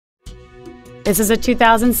This is a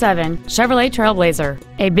 2007 Chevrolet TrailBlazer,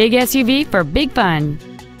 a big SUV for big fun.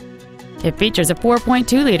 It features a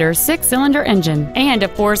 4.2-liter six-cylinder engine and a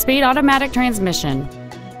 4-speed automatic transmission.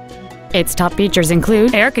 Its top features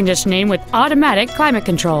include air conditioning with automatic climate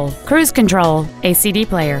control, cruise control, a CD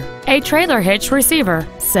player, a trailer hitch receiver,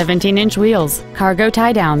 17-inch wheels, cargo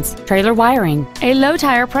tie-downs, trailer wiring, a low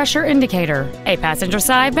tire pressure indicator, a passenger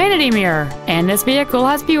side vanity mirror, and this vehicle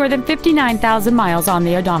has fewer than 59,000 miles on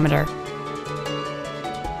the odometer.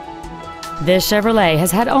 This Chevrolet has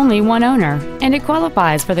had only one owner, and it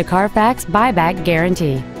qualifies for the Carfax buyback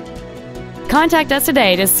guarantee. Contact us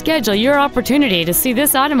today to schedule your opportunity to see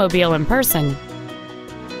this automobile in person.